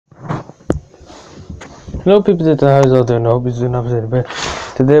Hello people that are out there and I hope you're doing absolutely great.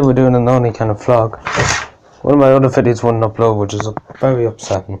 Today we're doing an only kind of vlog. One of my other videos wouldn't upload, which is very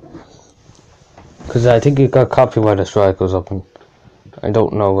upsetting. Because I think it got copyright strike or something. I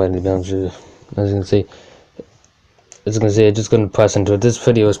don't know when, to be honest with you. As you can see, I'm just going to press into it. This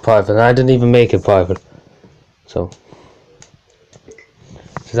video is private and I didn't even make it private. So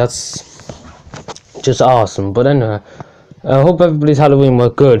that's just awesome. But anyway, I hope everybody's Halloween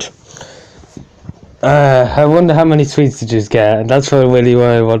was good. I wonder how many sweets did you get, and that's really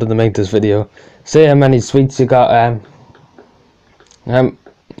why I wanted to make this video. Say how many sweets you got. Did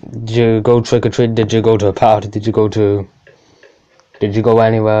you go trick or treat? Did you go to a party? Did you go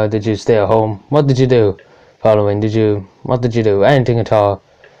anywhere? Did you stay at home? What did you do for Halloween? What did you do? Anything at all?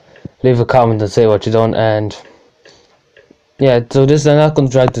 Leave a comment and say what you done. And yeah, so I'm not going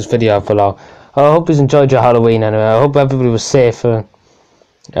to drag this video out for long. I hope you enjoyed your Halloween anyway. I hope everybody was safe and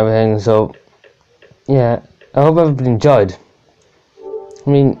everything. So yeah, I hope everybody enjoyed. I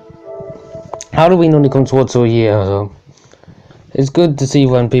mean, Halloween only comes once a year, so it's good to see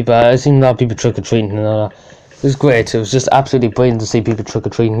when people. I've seen a lot of people trick or treating and all that. It was great. It was just absolutely brilliant to see people trick or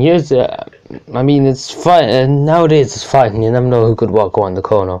treating. Yes, I mean, it's fine. Nowadays, it's fine. You never know who could walk around the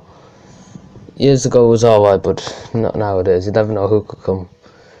corner. Years ago, it was alright, but not nowadays. You never know who could come.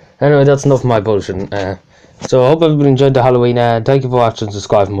 Anyway, that's enough of my bullshit. So I hope everybody enjoyed the Halloween. Thank you for watching.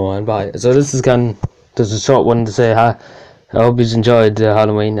 Subscribe for more and bye. So this is just a short one to say hi. I hope you enjoyed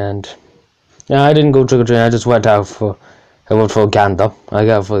Halloween. And yeah, I didn't go trick or treating. I just went out for. I went for a gander. I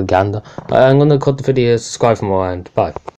got for a gander. I'm gonna cut the video. Subscribe for more and bye.